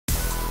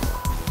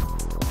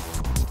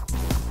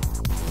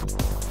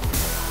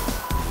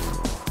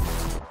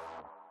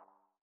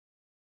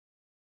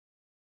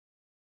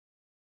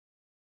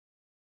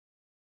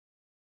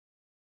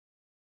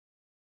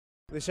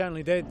They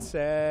certainly did.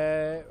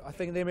 I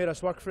think they made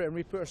us work for it and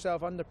we put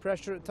ourselves under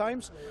pressure at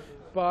times,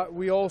 but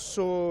we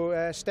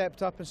also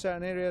stepped up in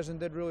certain areas and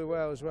did really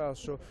well as well.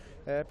 So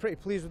pretty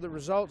pleased with the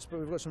results, but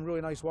we've got some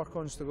really nice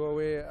work-ons to go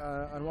away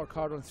and work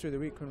hard on through the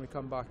week when we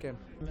come back in.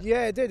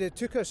 Yeah, it did. It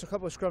took us a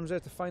couple of scrums there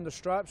to find our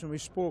straps, and we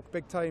spoke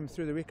big time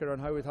through the week around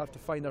how we'd have to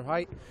find our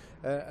height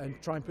and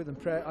try and put them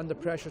under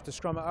pressure to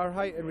scrum at our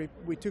height, and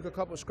we took a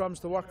couple of scrums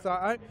to work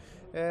that out.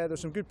 There's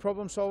some good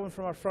problem solving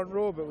from our front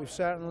row, but we've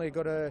certainly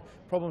got to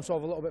problem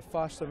solve a little bit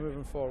faster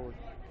moving forward.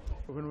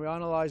 When we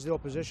analyse the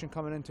opposition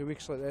coming into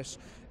weeks like this,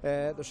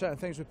 there's certain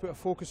things we put a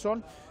focus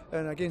on,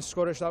 and against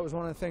Scottish that was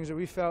one of the things that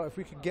we felt if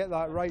we could get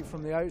that right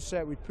from the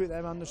outset, we'd put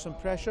them under some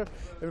pressure.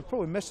 And we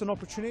probably missed an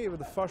opportunity with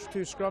the first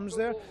two scrums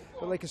there,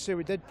 but like I say,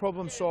 we did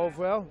problem solve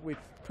well. We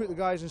put the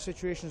guys in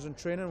situations in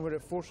training where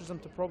it forces them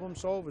to problem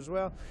solve as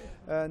well,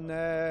 and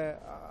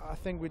I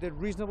think we did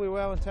reasonably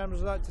well in terms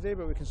of that today,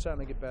 but we can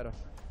certainly get better.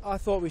 I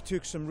thought we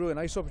took some really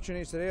nice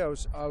opportunities today. I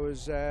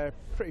was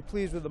pretty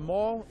pleased with them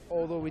all,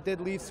 although we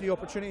did leave 3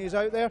 opportunities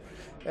out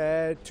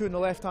there, 2 on the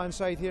left-hand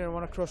side here and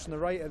 1 across on the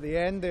right at the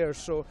end there.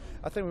 So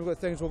I think we've got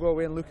things we'll go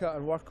away and look at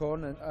and work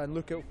on and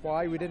look at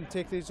why we didn't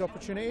take these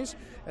opportunities,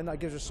 and that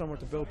gives us somewhere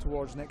to build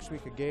towards next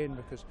week again,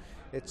 because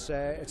it's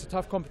a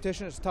tough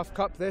competition, it's a tough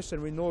cup this,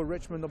 and we know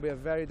Richmond will be a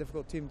very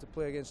difficult team to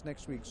play against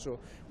next week. So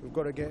we've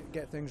got to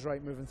get things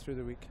right moving through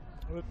the week.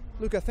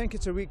 Look, I think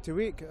it's a week to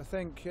week. I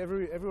think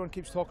everyone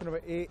keeps talking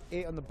about eight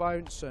on the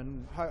bounce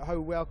and how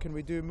well can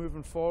we do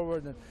moving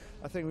forward, and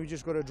I think we've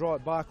just got to draw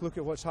it back, look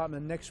at what's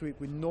happening next week.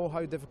 We know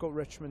how difficult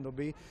Richmond will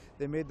be.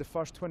 They made the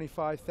first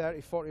 25,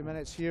 30, 40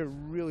 minutes here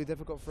really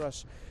difficult for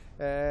us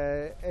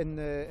in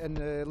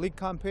the league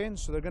campaign,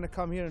 so they're going to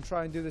come here and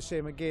try and do the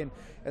same again,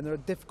 and they're a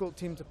difficult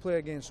team to play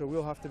against, so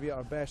we'll have to be at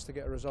our best to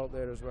get a result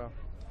there as well.